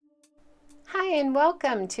Hi, and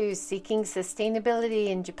welcome to Seeking Sustainability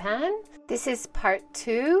in Japan. This is part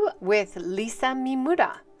 2 with Lisa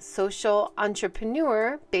Mimura, social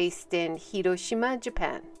entrepreneur based in Hiroshima,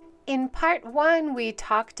 Japan. In part 1, we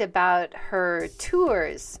talked about her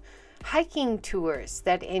tours, hiking tours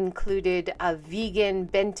that included a vegan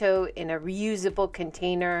bento in a reusable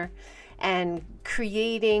container and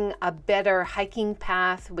creating a better hiking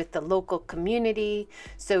path with the local community,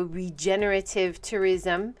 so regenerative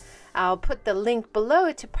tourism. I'll put the link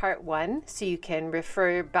below to part 1 so you can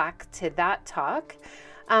refer back to that talk.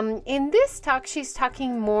 In this talk, she's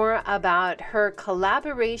talking more about her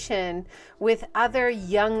collaboration with other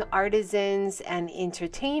young artisans and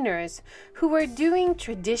entertainers who are doing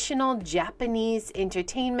traditional Japanese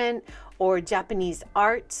entertainment or Japanese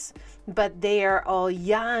arts, but they are all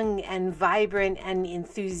young and vibrant and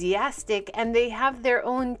enthusiastic, and they have their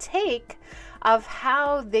own take of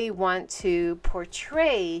how they want to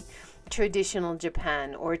portray traditional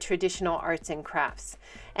Japan or traditional arts and crafts.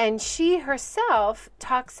 And she herself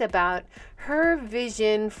talks about her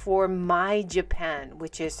vision for My Japan,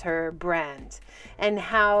 which is her brand, and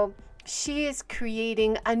how she is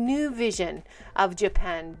creating a new vision of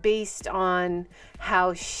Japan based on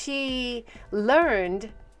how she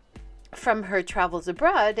learned from her travels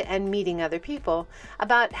abroad and meeting other people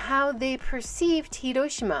about how they perceived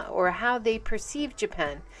Hiroshima or how they perceived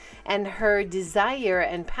Japan, and her desire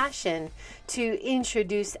and passion to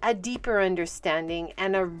introduce a deeper understanding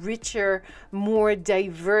and a richer, more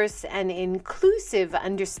diverse and inclusive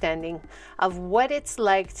understanding of what it's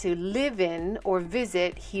like to live in or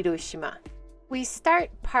visit Hiroshima. We start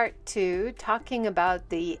part 2 talking about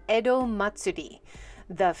the Edo Matsuri,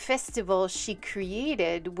 the festival she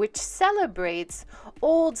created, which celebrates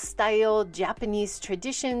old-style Japanese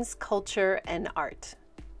traditions, culture, and art.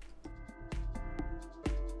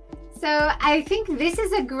 So I think this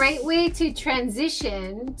is a great way to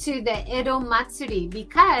transition to the Edo Matsuri,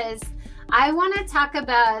 because I want to talk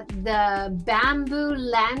about the bamboo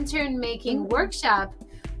lantern making workshop,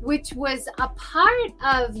 which was a part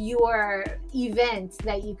of your event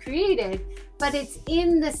that you created, but it's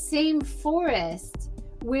in the same forest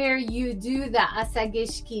where you do the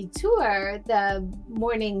Asageshiki tour, the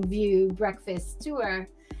morning view breakfast tour.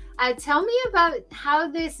 Tell me about how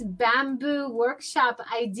this bamboo workshop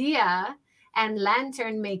idea and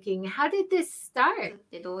lantern making, how did this start?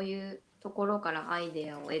 どういうところからアイ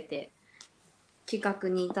デアを得て企画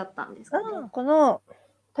に至ったんですかね。この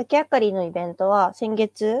竹あかりのイベントは先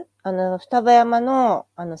月、双葉山の、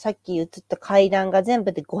さっき映った階段が全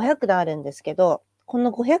部で500段あるんですけど、こ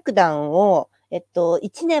の500段を、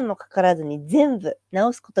1年もかからずに全部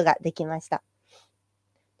直すことができました。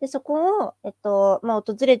で、そこを、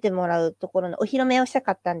訪れてもらうところのお披露目をした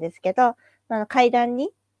かったんですけど、階段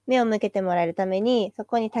に目を向けてもらえるために、そ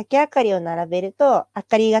こに竹あかりを並べると、明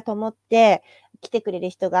かりが灯って、来てくれる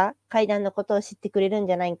人が階段のことを知ってくれるん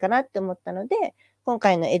じゃないかなって思ったので、今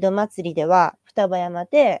回の江戸祭りでは、双葉山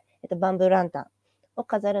で、バンブーランタンを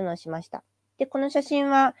飾るのをしました。で、この写真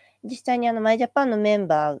は、実際にマイジャパンのメン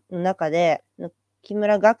バーの中で、木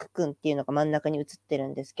村岳くんっていうのが真ん中に写ってる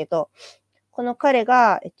んですけど、この彼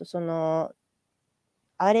が、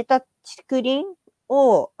荒れた竹林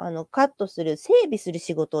を、カットする、整備する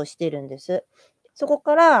仕事をしてるんです。そこ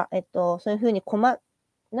から、そういうふうに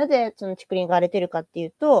なぜその竹林が荒れてるかってい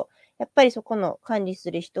うと、やっぱりそこの管理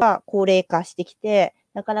する人が高齢化してきて、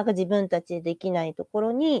なかなか自分たちでできないとこ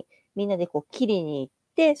ろに、みんなでこう切りに行っ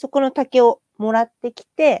て、そこの竹をもらってき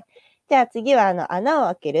て、じゃあ次は穴を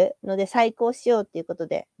開けるので再興しようっていうこと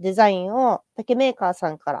で、デザインを竹メーカーさ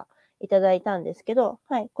んからいただいたんですけど、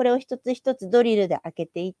はい、これを一つ一つドリルで開け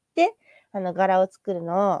ていって、柄を作る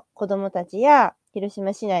のを子供たちや広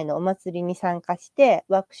島市内のお祭りに参加して、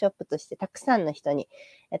ワークショップとしてたくさんの人に、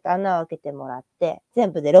穴を開けてもらって、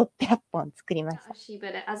全部で600本作りました。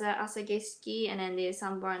But as a Asageshiki and then there's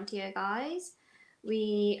some volunteer guys,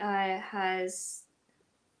 we has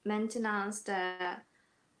maintenance the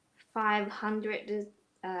 500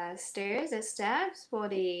 stairs and steps for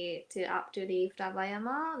to up to the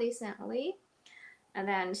Futabayama recently, and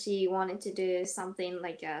then she wanted to do something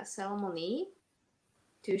like a ceremony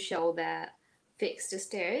to show that fix the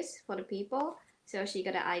stairs for the people. So she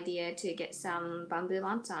got an idea to get some bamboo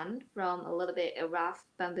lantern from a little bit rough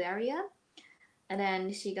bamboo area, and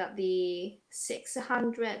then she got the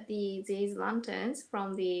 600 these lanterns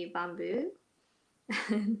from the bamboo.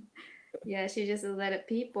 Yeah, she just let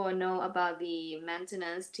people know about the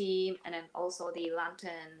maintenance team and then also the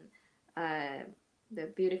lantern, the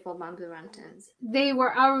beautiful bamboo lanterns. They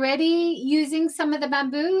were already using some of the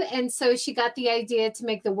bamboo, and so she got the idea to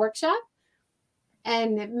make the workshop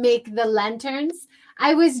and make the lanterns.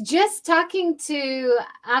 I was just talking to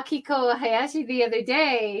Akiko Hayashi the other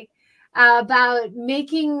day about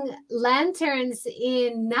making lanterns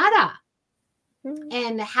in Nara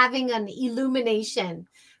and having an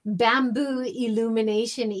bamboo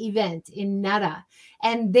illumination event in Nara.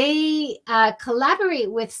 And they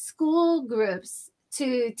collaborate with school groups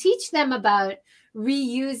to teach them about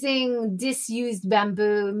reusing disused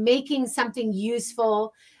bamboo, making something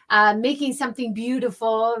useful, making something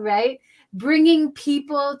beautiful, right? Bringing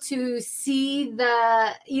people to see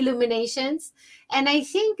the illuminations. And I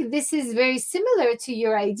think this is very similar to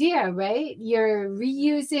your idea, right? You're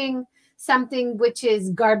reusing something which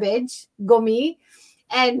is garbage, gomi,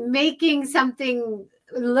 and making something,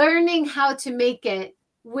 learning how to make it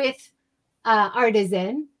with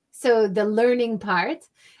artisan. So the learning part,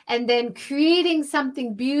 and then creating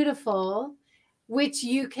something beautiful, which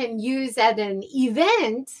you can use at an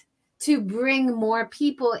event to bring more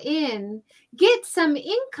people in, get some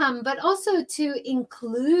income, but also to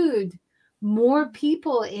include more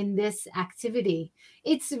people in this activity.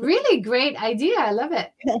 It's really great idea. I love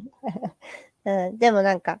it. でも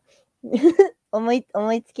なんか思い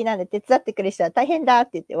つきなんで手伝ってくれる人は大変だっ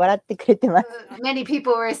て言って笑ってくれてます。Many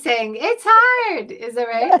people were saying, it's hard. Is that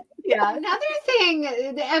right? Yeah. Another thing,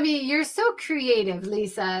 I mean, you're so creative,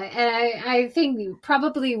 Lisa. And I think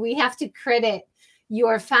probably we have to credit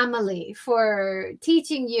your family for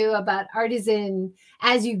teaching you about artisan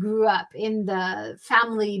as you grew up in the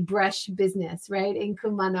family brush business, right? In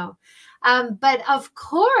Kumano. But of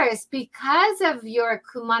course, because of your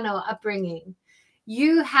Kumano upbringing,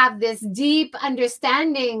 you have this deep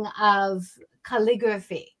understanding of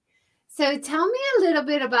calligraphy. So tell me a little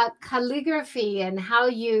bit about calligraphy and how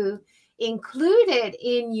you include it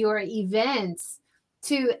in your events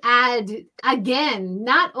to add, again,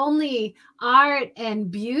 not only art and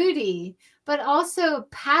beauty, but also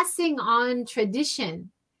passing on tradition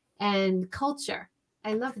and culture.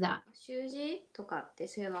 I love that. 習字とかって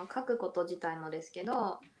そういうのを書くこと自体もですけ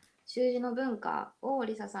ど、習字の文化を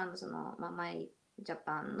リサさんのそのマイジャ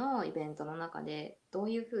パンのイベントの中でどう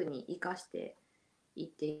いうふうに生かしていっ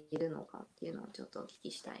ているのかっていうのをちょっとお聞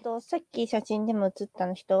きしたい。さっき写真でも写った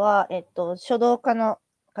の人は、書道家の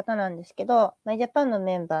方なんですけど、マイジャパンの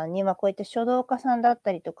メンバーにはこういった書道家さんだっ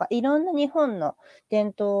たりとか、いろんな日本の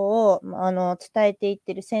伝統を伝えていっ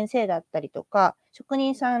てる先生だったりとか、職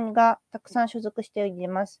人さんがたくさん所属してい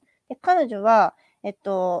ます。で、彼女は、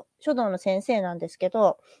書道の先生なんですけ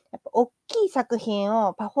ど、やっぱ大きい作品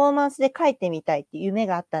をパフォーマンスで描いてみたいっていう夢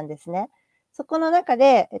があったんですね。そこの中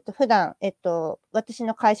で、普段、私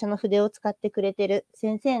の会社の筆を使ってくれてる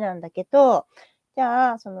先生なんだけど、じ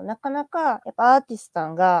ゃあ、なかなか、やっぱアーティストさ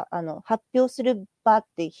んが、発表する場っ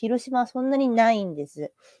て広島はそんなにないんで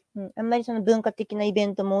す。あんまりその文化的なイベ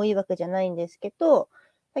ントも多いわけじゃないんですけど、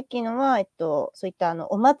さっきのは、そういった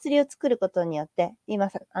お祭りを作ることによって、今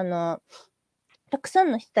さ、たくさ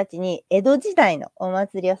んの人たちに江戸時代のお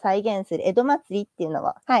祭りを再現する江戸祭りっていうの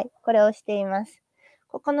を、はい、これをしています。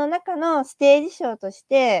ここの中のステージショーとし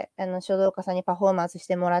て、書道家さんにパフォーマンスし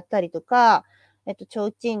てもらったりとか、提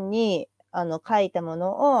灯に、書いたも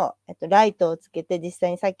のを、ライトをつけて実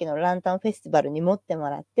際にさっきのランタンフェスティバルに持っても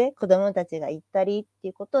らって、子供たちが行ったりって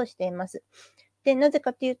いうことをしています。で、なぜ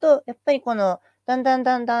かっていうと、やっぱりこの、だんだ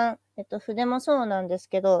ん、筆もそうなんです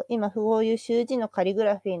けど、今、こういう習字のカリグ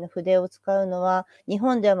ラフィーの筆を使うのは、日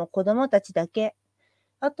本ではもう子供たちだけ。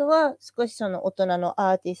あとは、少しその大人の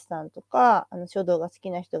アーティストさんとか、書道が好き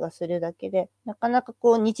な人がするだけで、なかなか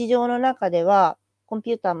こう、日常の中では、コン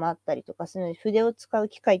ピューターもあったりとかするので、筆を使う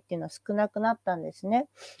機会っていうのは少なくなったんですね。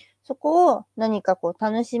そこを何かこう、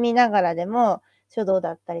楽しみながらでも、書道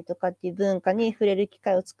だったりとかっていう文化に触れる機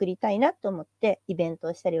会を作りたいなと思ってイベント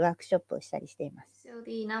をしたりワークショップをしたりしています。So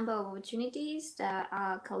the number of opportunities that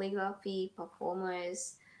calligraphy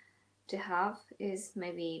performers to have is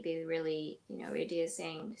maybe be really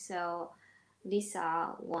reducing. So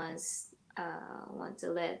Lisa wants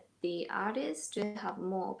to let the artists to have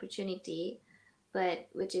more opportunity, but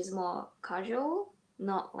which is more casual,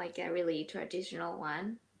 not like a really traditional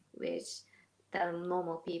one, which the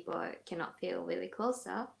normal people cannot feel really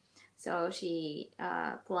closer. So she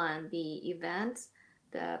planned the event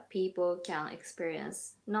that people can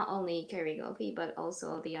experience not only calligraphy but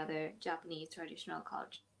also the other Japanese traditional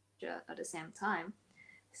culture at the same time,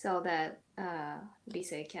 so that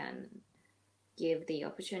Lisa can give the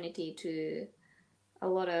opportunity to a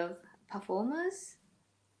lot of performers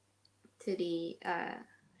to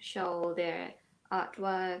show their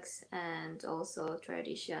artworks and also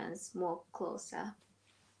traditions more closer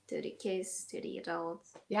to the kids, to the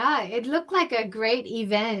adults. Yeah, it looked like a great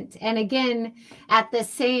event. And again, at the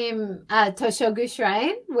same Toshogu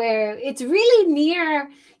Shrine, where it's really near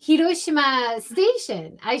Hiroshima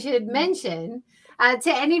Station, I should mention.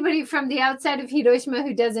 To anybody from the outside of Hiroshima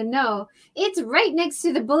who doesn't know, it's right next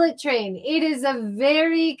to the bullet train. It is a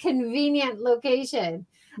very convenient location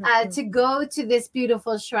to go to this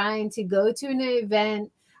beautiful shrine, to go to an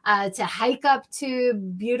event, to hike up to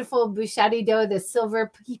beautiful Bushari-do, the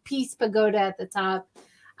silver peace pagoda at the top.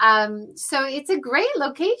 So it's a great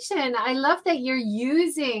location. I love that you're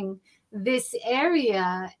using this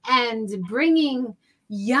area and bringing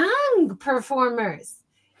young performers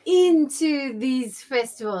into these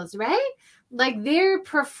festivals, right? Like they're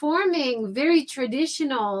performing very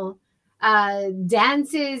traditional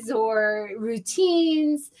dances or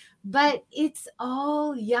routines, but it's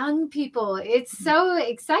all young people. It's so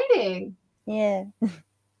exciting. Yeah.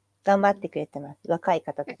 頑張ってくれてます。若い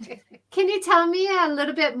方たち。Can you tell me a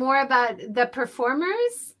little bit more about the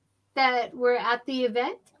performers that were at the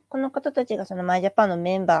event? この方たちがそのマイジャパンの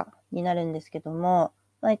メンバーになるんですけども、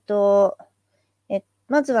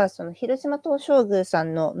まずはその広島東照宮さ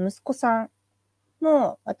んの息子さん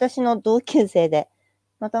も私の同級生で、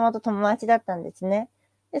もともと友達だったんですね。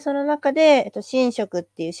で、その中で、神職っ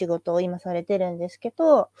ていう仕事を今されてるんですけ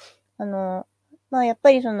ど、やっ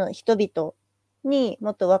ぱりその人々に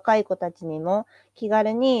もっと若い子たちにも気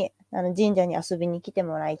軽に神社に遊びに来て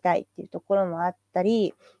もらいたいっていうところもあった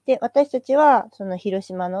り、で、私たちはその広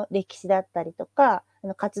島の歴史だったりとか、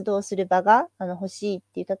活動する場が欲しいって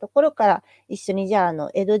言ったところから、一緒にじゃあ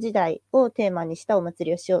江戸時代をテーマにしたお祭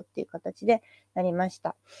りをしようっていう形でなりまし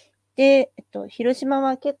た。で、広島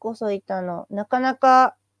は結構そういったなかな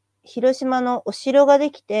か広島のお城がで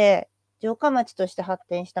きて、城下町として発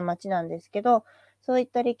展した町なんですけど、そういっ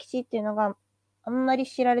た歴史っていうのがあんまり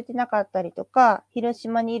知られてなかったりとか、広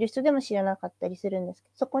島にいる人でも知らなかったりするんですけ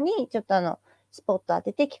ど、そこにちょっとスポット当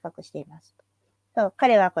てて企画しています。そう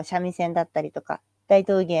彼は三味線だったりとか、大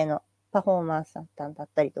道芸のパフォーマンスさんだっ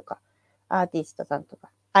たりとか、アーティストさんとか、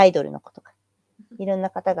アイドルの子とか、いろんな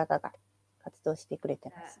方々が活動してくれて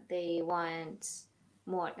ます。They want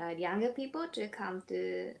more younger people to come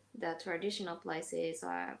to the traditional places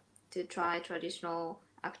or to try traditional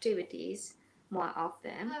activities more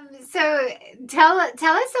often. So tell us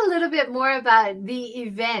a little bit more about the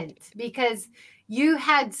event, because you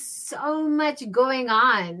had so much going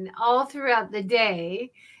on all throughout the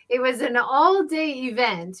day. It was an all-day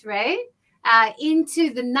event, right?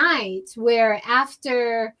 Into the night, where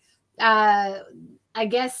after I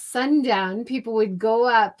guess sundown, people would go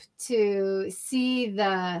up to see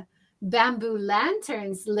the bamboo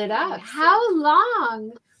lanterns lit up. How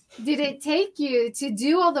long did it take you to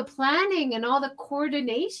do all the planning and all the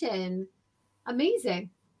coordination? Amazing.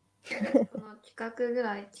 この企画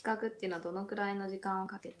っていうのはどのくらいの時間を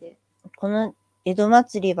かけて？この江戸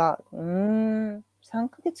祭りは、3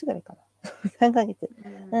ヶ月ぐらいかな。3ヶ月。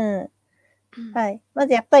はい。ま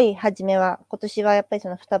ずやっぱり初めは、今年はやっぱりそ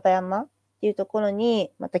の双葉山っていうところ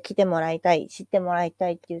にまた来てもらいたい、知ってもらいた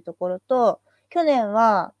いっていうところと、去年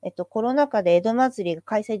は、コロナ禍で江戸祭りが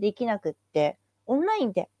開催できなくって、オンライ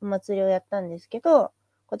ンでお祭りをやったんですけど、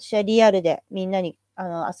今年はリアルでみんなに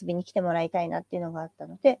遊びに来てもらいたいなっていうのがあった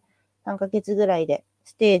ので、3ヶ月ぐらいで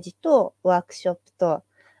ステージとワークショップと、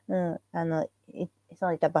そ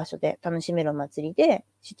ういった場所で楽しめるお祭りで、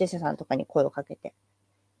出展者さんとかに声をかけて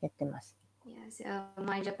やってます。Yes,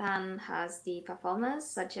 My Japan has the performance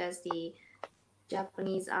such as the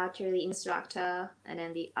Japanese archery instructor and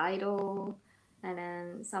then the idol, and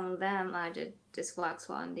then some of them are just works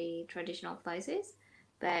on the traditional places.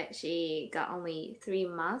 But she got only 3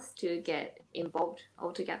 months to get involved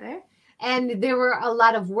altogether. And there were a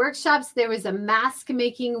lot of workshops. There was a mask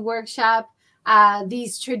making workshop,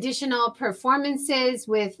 these traditional performances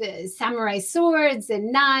with samurai swords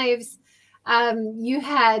and knives. You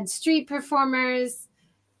had street performers.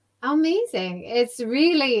 Amazing. It's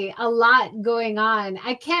really a lot going on.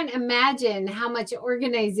 I can't imagine how much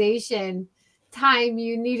organization time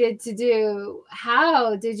you needed to do.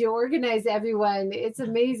 How did you organize everyone? It's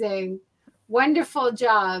amazing. Wonderful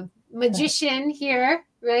job. Magician here,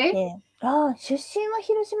 right? 出身は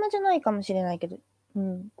広島じゃないかもしれないけど、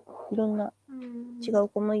いろんな違う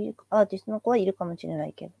子もいる、アーティストの子はいるかもしれな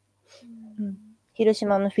いけど、広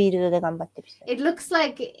島のフィールドで頑張ってる人。It looks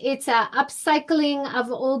like it's a upcycling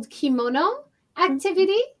of old kimono activity.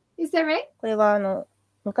 Is that right? これは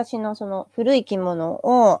昔のその古い着物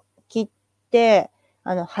を切って、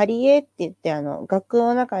貼り絵って言って、額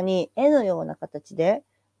の中に絵のような形で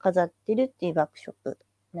飾ってるっていうワークショップ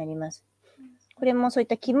になります。これもそういっ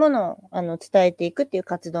た着物を伝えていくっていう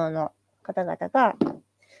活動の方々が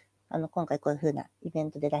今回こういう風なイベ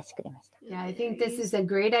ントで出してくれました。Yeah, I think this is a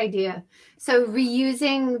great idea. So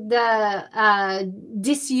reusing the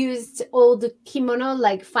disused old kimono,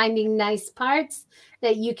 like finding nice parts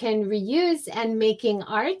that you can reuse and making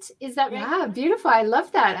art. Is that right? Yeah, beautiful. I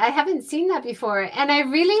love that. I haven't seen that before. And I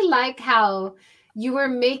really like how you were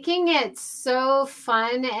making it so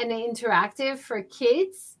fun and interactive for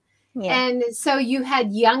kids. Yeah. And so you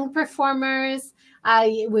had young performers.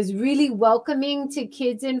 It was really welcoming to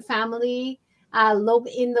kids and family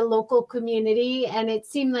in the local community. And it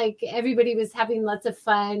seemed like everybody was having lots of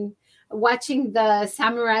fun watching the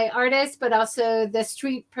samurai artists, but also the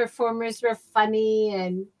street performers were funny.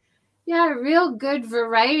 And yeah, real good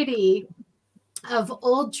variety of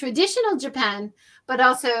old traditional Japan, but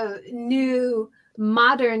also new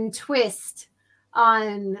modern twist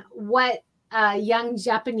on what young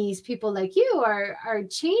Japanese people like you are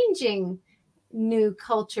changing new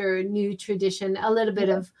culture, new tradition, a little bit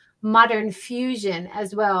of modern fusion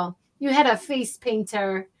as well. You had a face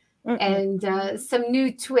painter and some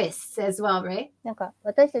new twists as well, right? なんか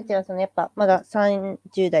私たちはやっぱまだ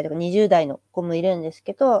30代とか20代の子もいるんです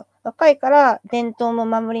けど、若いから伝統も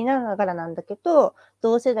守りながらなんだけど、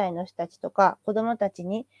同世代の人たちとか子供たち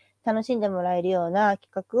に楽しんでもらえるような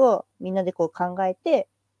企画をみんなでこう考えて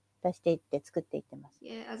出していって作っていってます。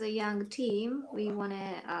Yeah, as a young team, we want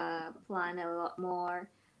to plan a lot more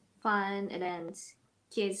fun and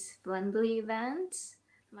kids-friendly events.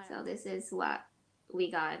 So this is what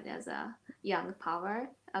we got as a young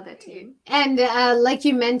power of the team. And like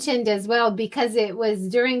you mentioned as well, because it was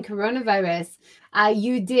during coronavirus,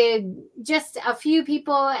 you did just a few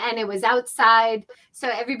people and it was outside. So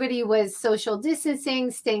everybody was social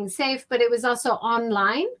distancing, staying safe, but it was also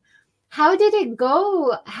online. How did it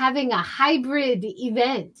go having a hybrid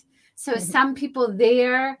event? So some people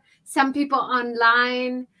there, some people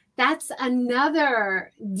online. That's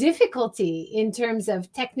another difficulty in terms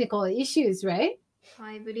of technical issues, right?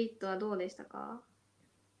 ハイブリッドはどうでしたか？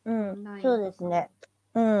そうですね。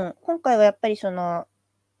今回はやっぱり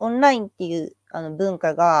オンラインっていう文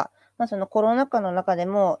化が、そのコロナ禍の中で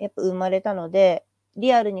もやっぱ生まれたので、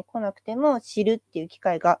リアルに来なくても知るっていう機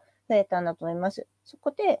会が増えたんだと思います。そ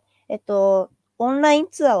こで、オンライン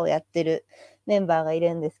ツアーをやってるメンバーがい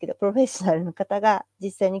るんですけど、プロフェッショナルの方が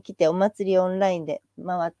実際に来てお祭りオンラインで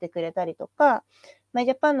回ってくれたりとか、マイ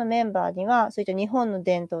ジャパンのメンバーには、そういった日本の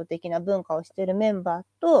伝統的な文化をしているメンバ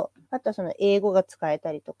ーと、あとは英語が使えた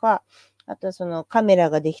りとか、あとはカメラ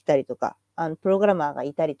ができたりとか、プログラマーが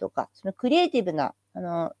いたりとか、クリエイティブな、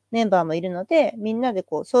メンバーもいるので、みんなで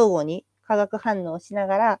相互に化学反応をしな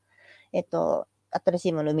がら、新し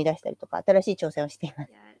いものを生み出したりとか、新しい挑戦をしていま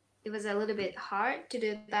す。It was a little bit hard to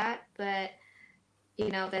do that, but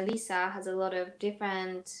that Lisa has a lot of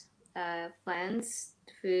different friends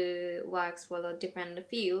who works for the different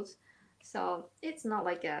fields, so it's not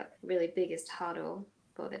like a really biggest hurdle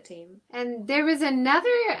for the team. And there was another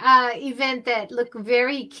event that looked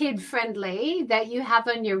very kid friendly that you have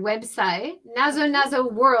on your website, Nazo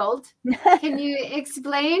Nazo World. Can you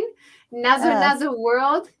explain Nazo Nazo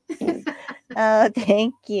World?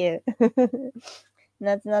 Thank you.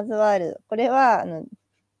 ナズナズワールド。これは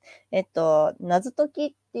謎解き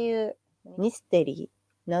っていうミステリー、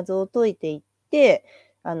謎を解いていって、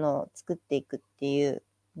作っていくっていう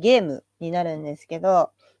ゲームになるんですけど、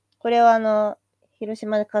これは広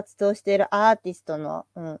島で活動しているアーティストの、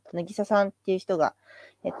なぎささんっていう人が、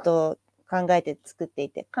考えて作ってい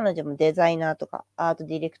て、彼女もデザイナーとかアート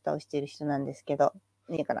ディレクターをしている人なんですけど、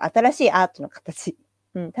新しいアートの形。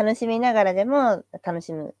楽しみながらでも楽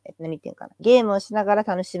しむ、ゲームをしながら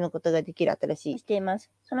楽しむことができる新しいしていま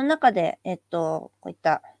す。その中で、こういっ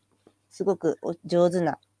たすごく上手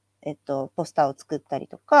な、ポスターを作ったり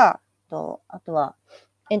とか、あとは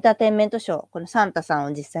エンターテインメントショー、このサンタさん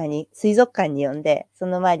を実際に水族館に呼んで、そ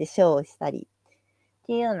の前でショーをしたりっ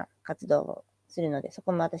ていうような活動をするので、そ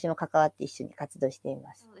こも私も関わって一緒に活動してい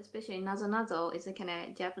ます。Especially Nazo Nazo is a kind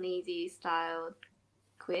of Japanese style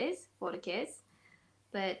quiz for the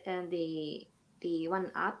kids.But the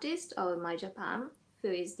one artist of My Japan,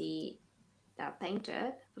 who is the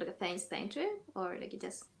painter, like a famous painter, or like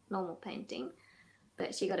just normal painting,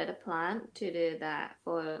 but she got a plan to do that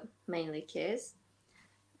for mainly kids,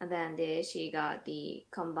 and then she got the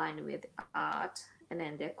combined with art and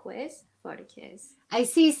then the quiz for the kids. I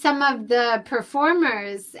see some of the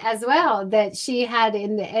performers as well that she had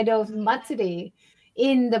in the Edo Matsuri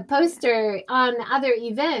in the poster on other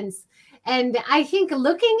events.And I think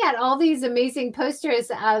looking at all these amazing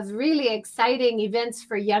posters of really exciting events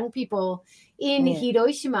for young people in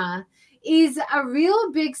Hiroshima, is a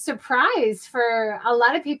real big surprise for a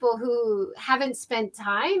lot of people who haven't spent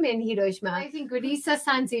time in Hiroshima. I think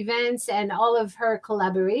Risa-san's events and all of her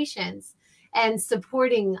collaborations and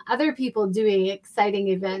supporting other people doing exciting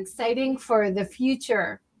events, exciting for the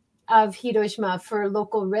future of Hiroshima for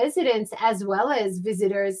local residents as well as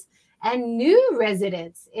visitors and new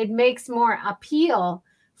residents. It makes more appeal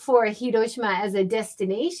for Hiroshima as a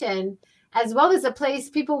destination as well as a place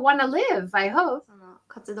people want to live, I hope. その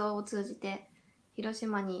活動を通じて広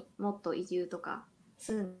島にもっと移住とか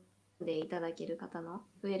住んでいただける方の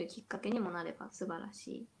増えるきっかけにもなれば素晴らし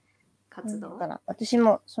い活動。私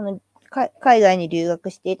も海外に留学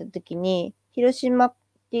していた時に広島っ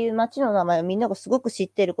ていう街の名前をみんながすごく知っ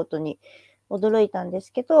てることに驚いたんで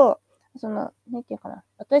すけど、なんていうかな、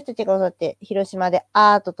私たちがそうやって広島で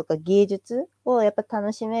アートとか芸術をやっぱ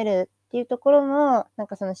楽しめるっていうところも、なん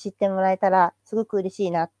か知ってもらえたらすごく嬉し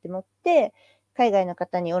いなって思って、海外の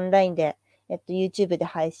方にオンラインで、YouTube で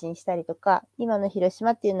配信したりとか、今の広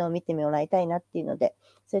島っていうのを見てもらいたいなっていうので、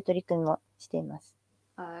そういう取り組みもしています。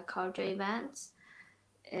Culture events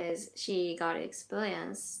is she got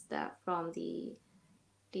experience that from the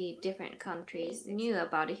different countries knew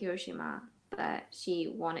about Hiroshima, but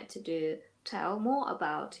she wanted to tell more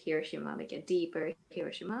about Hiroshima, like a deeper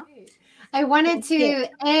Hiroshima. I wanted to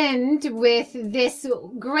end with this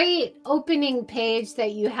great opening page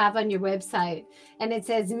that you have on your website. And it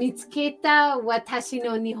says, Mitsuketa watashi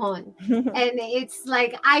no Nihon. And it's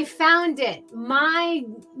like, I found it, my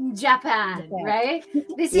Japan, right?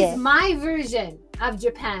 This is my version of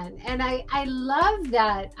Japan. And I love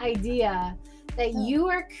that idea that you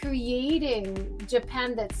are creating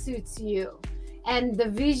Japan that suits you and the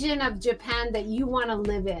vision of Japan that you want to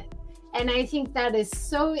live in. And I think that is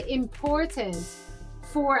so important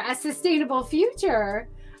for a sustainable future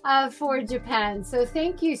for Japan. So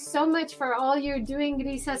thank you so much for all you're doing,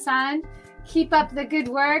 Risa-san. Keep up the good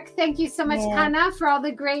work. Thank you so much, Kana, for all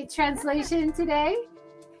the great translation today.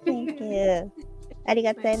 Thank you. あり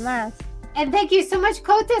がとうございます。And thank you so much,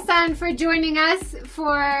 Kota-san, for joining us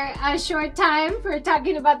for a short time for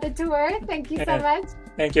talking about the tour. Thank you so much.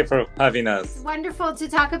 Thank you for having us. It's wonderful to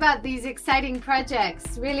talk about these exciting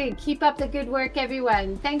projects. Really, keep up the good work,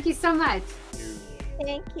 everyone. Thank you so much.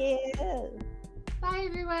 Thank you. Bye,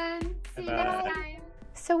 everyone. See you Bye. next time.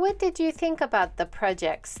 So what did you think about the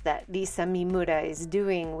projects that Lisa Mimura is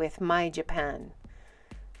doing with My Japan?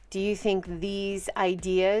 Do you think these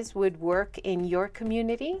ideas would work in your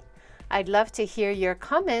community? I'd love to hear your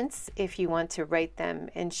comments if you want to write them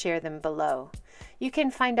and share them below. You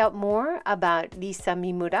can find out more about Lisa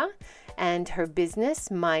Mimura and her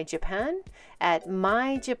business, My Japan, at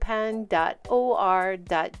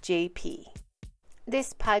myjapan.or.jp.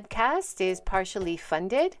 This podcast is partially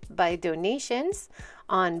funded by donations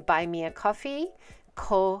on Buy Me a Coffee,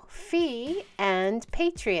 Ko-fi, and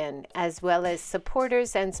Patreon, as well as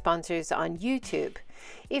supporters and sponsors on YouTube.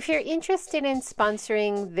 If you're interested in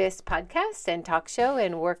sponsoring this podcast and talk show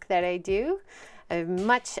and work that I do, I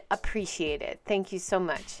much appreciate it. Thank you so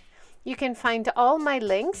much. You can find all my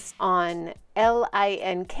links on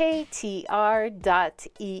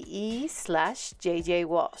linktr.ee/JJ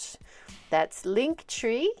Walsh. That's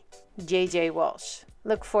Linktree JJ Walsh.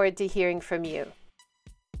 Look forward to hearing from you.